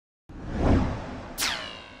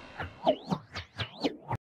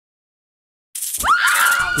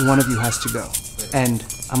one of you has to go. And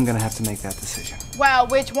I'm gonna have to make that decision. Well,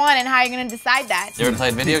 which one and how are you gonna decide that? You ever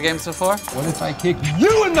played video games before? What if I kick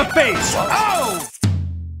you in the face? Oh!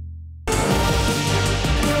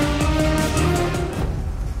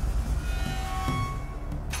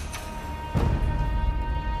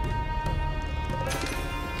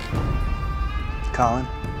 Colin,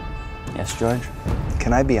 Yes, George?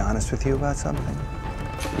 can I be honest with you about something?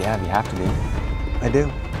 Yeah, you have to be. I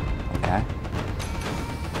do. Okay.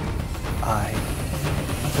 I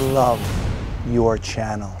love your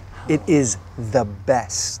channel. It is the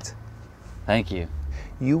best. Thank you.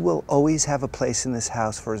 You will always have a place in this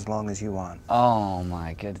house for as long as you want. Oh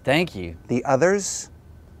my good, thank you. The others,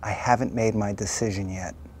 I haven't made my decision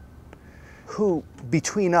yet. Who,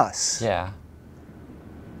 between us, Yeah.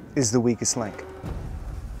 is the weakest link?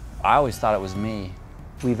 I always thought it was me.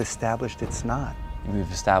 We've established it's not.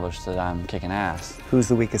 We've established that I'm kicking ass. Who's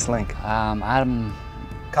the weakest link? I'm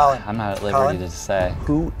Colin. not at liberty Colin? to say.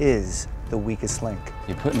 Who is the weakest link?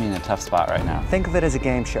 You're putting me in a tough spot right now. Think of it as a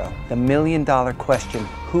game show. The $1 million question,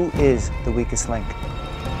 who is the weakest link?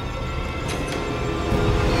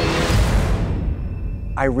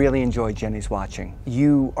 I really enjoy Jenni's watching.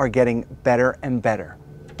 You are getting better and better.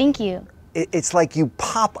 Thank you. It's like you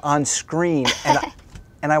pop on screen and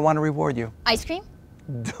and I want to reward you. Ice cream?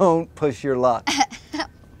 Don't push your luck.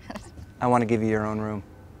 I want to give you your own room.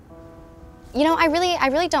 You know, I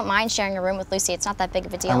really don't mind sharing a room with Lucy. It's not that big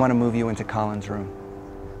of a deal. I want to move you into Colin's room.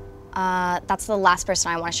 That's the last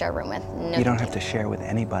person I want to share a room with. No, You don't have to share with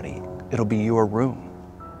anybody. It'll be your room.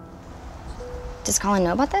 Does Colin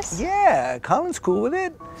know about this? Yeah, Colin's cool with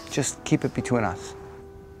it. Just keep it between us.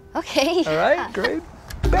 Okay. All right, great.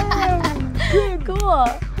 Bam! Good. Cool.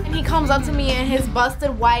 And he comes up to me in his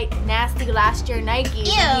busted white, nasty last year Nikes.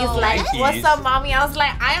 Ew. And he's like, Nikes. what's up, mommy? I was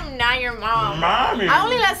like, I am not your mom. Mommy. I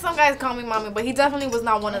only let some guys call me mommy, but he definitely was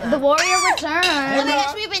not one of them. The warrior returns. Oh my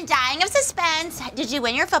gosh, we've been dying of suspense. Did you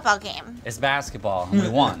win your football game? It's basketball, and we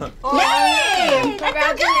won. Yay!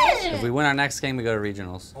 Congratulations. If we win our next game, we go to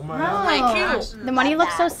regionals. Oh my God. The money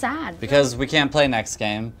looks so sad. Because we can't play next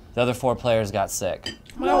game, the other 4 players got sick.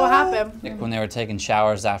 Well, what happened? When they were taking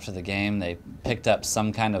showers after the game, they picked up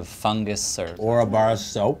some kind of fungus Or a bar of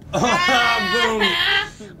soap. Boom.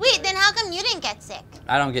 Wait, then how come you didn't get sick?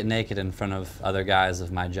 I don't get naked in front of other guys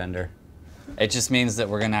of my gender. It just means that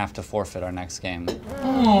we're gonna have to forfeit our next game.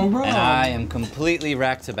 Oh, bro. And I am completely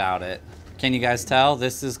wrecked about it. Can you guys tell?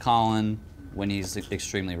 This is Colin when he's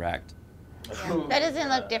extremely wrecked. That doesn't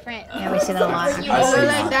look different. Yeah, we see that a lot. You look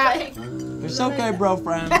like that. It's okay, bro,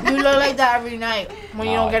 friend. You look like that every night when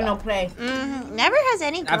you don't get no play. Never has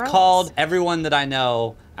any girls. I've called everyone that I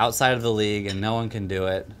know outside of the league and no one can do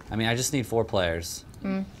it. I mean, I just need 4 players.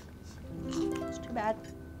 It's too bad.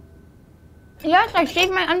 Yes, I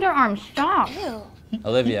shaved my underarm. Stop. Ew.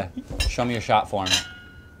 Olivia, show me your shot form.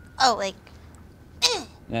 Oh, like,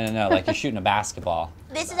 No, like you're shooting a basketball.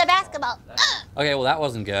 this is a basketball. Okay, well that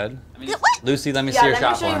wasn't good. What? Lucy, let me see Yeah, your let me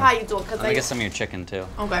shot show you form. how you do it. Let me get some of your chicken too.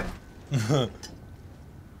 Okay.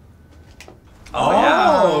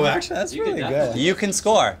 Oh, actually, that's really good. You can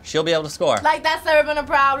score. She'll be able to score. Like that's never been a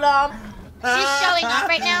problem. She's showing off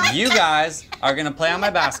right now. You guys are gonna play on my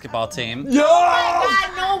basketball team. Yo!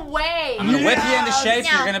 God, no way. I'm gonna whip you into shape.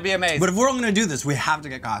 No. You're gonna be amazing. But if we're all gonna do this, we have to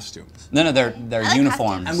get costumes. No, they're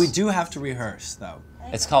uniforms. And we do have to rehearse, though.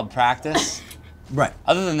 It's called practice. Right.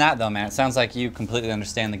 Other than that, though, man, it sounds like you completely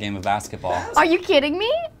understand the game of basketball. Are you kidding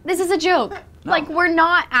me? This is a joke. Like, we're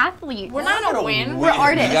not athletes. We're not gonna win. We're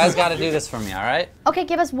artists. You guys got to do this for me, all right? Okay,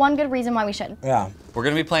 give us one good reason why we should. Yeah. We're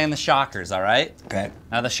gonna be playing the Shockers, all right? Okay.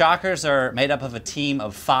 Now, the Shockers are made up of a team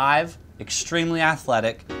of 5 extremely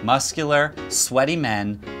athletic, muscular, sweaty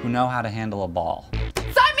men who know how to handle a ball.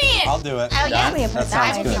 Sign me in. I'll do it. Oh, yeah. We have That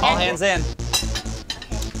sounds good. All hands in.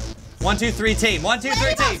 1, 2, 3, team. 1, 2,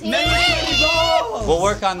 3, team. We'll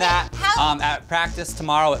work on that at practice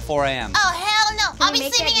tomorrow at 4 a.m. Oh, hell no. I'll we be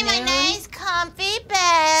make sleeping it in my noon? nice, comfy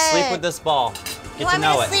bed. Sleep with this ball. You Get want to me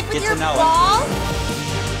know to it. sleep with Get your to know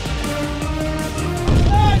ball?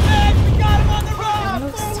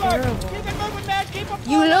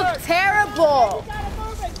 You look terrible.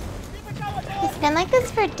 He's been like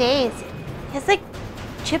this for days. He has like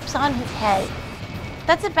chips on his head.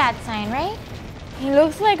 That's a bad sign, right? He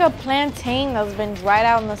looks like a plantain that's been dried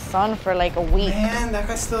out in the sun for like a week. Man, that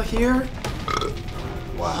guy's still here?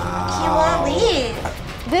 Wow. He won't leave.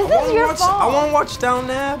 This is your I fault. want to watch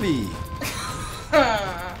Downton Abbey.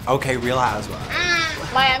 Okay, Real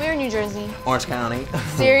Housewives. Miami or New Jersey? Orange County.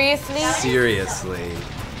 Seriously? Seriously.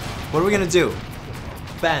 What are we gonna do?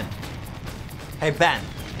 Ben. Hey, Ben.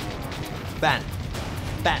 Ben.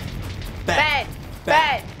 Ben. Ben.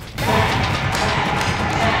 Bet.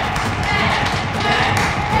 Bet.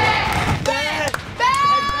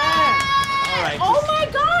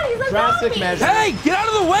 Drastic measures. Hey, get out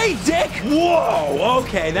of the way, Dick! Whoa,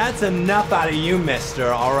 okay, that's enough out of you,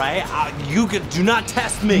 mister, all right? Do not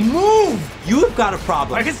test me. Move! You have got a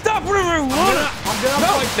problem. I can stop whenever I want. I'm gonna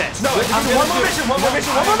fight this. No, one more mission.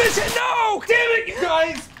 No! Damn it, you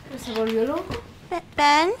guys!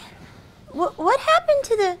 Ben, what happened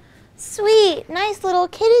to the sweet, nice little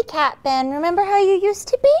kitty cat, Ben? Remember how you used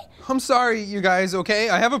to be? I'm sorry, you guys, okay?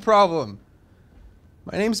 I have a problem.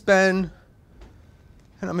 My name's Ben,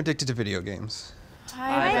 and I'm addicted to video games.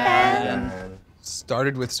 Hi, Ben.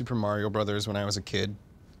 Started with Super Mario Brothers when I was a kid.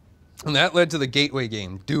 And that led to the gateway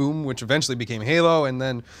game, Doom, which eventually became Halo, and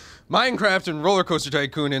then Minecraft and Roller Coaster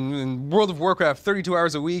Tycoon and World of Warcraft 32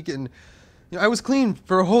 hours a week. And I was clean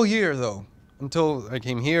for a whole year, though, until I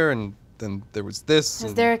came here, and then there was this.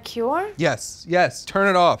 Is there a cure? Yes. Turn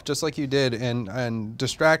it off, just like you did, and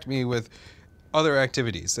distract me with other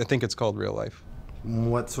activities. I think it's called real life.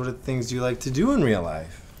 What sort of things do you like to do in real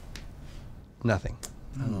life? Nothing.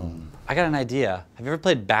 I got an idea. Have you ever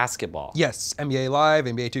played basketball? Yes, NBA Live,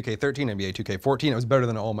 NBA 2K13, NBA 2K14. I was better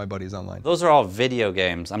than all my buddies online. Those are all video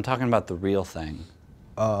games. I'm talking about the real thing.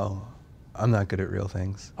 Oh, I'm not good at real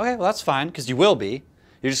things. Okay, well that's fine, because you will be.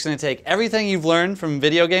 You're just gonna take everything you've learned from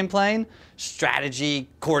video game playing, strategy,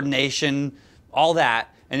 coordination, all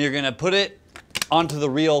that, and you're gonna put it onto the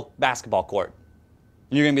real basketball court.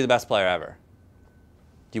 And you're gonna be the best player ever.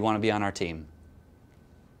 Do you wanna be on our team?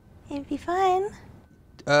 It'd be fun.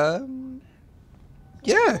 Yeah.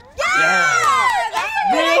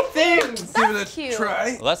 Real things! Give it a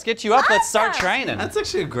try. Let's get you up. Let's start training. That's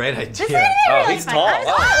actually a great idea. This idea really he's fun. tall.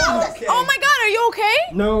 Oh my God, are you okay?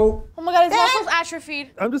 No. Oh my God, his muscles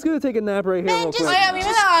atrophied. I'm just gonna take a nap right here real quick. I am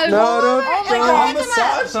even out. No, don't. Oh my God.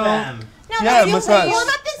 Massage them. No, Yeah, you massage. What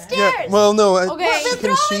about the stairs? Yeah, well, no. Okay. We'll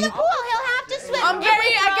throw him in the pool. He'll have to swim. I'm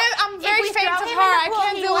very faint of heart. I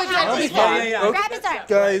can't deal with Jenni. Yeah. Grab his arm.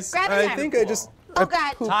 Guys, Grab his I arm. think I just Oh,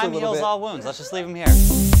 God. pooped Time a little heals bit. all wounds. Let's just leave him here.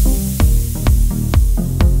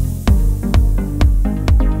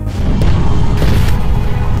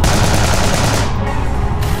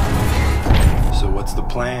 So what's the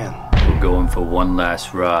plan? We're going for one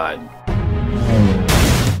last ride.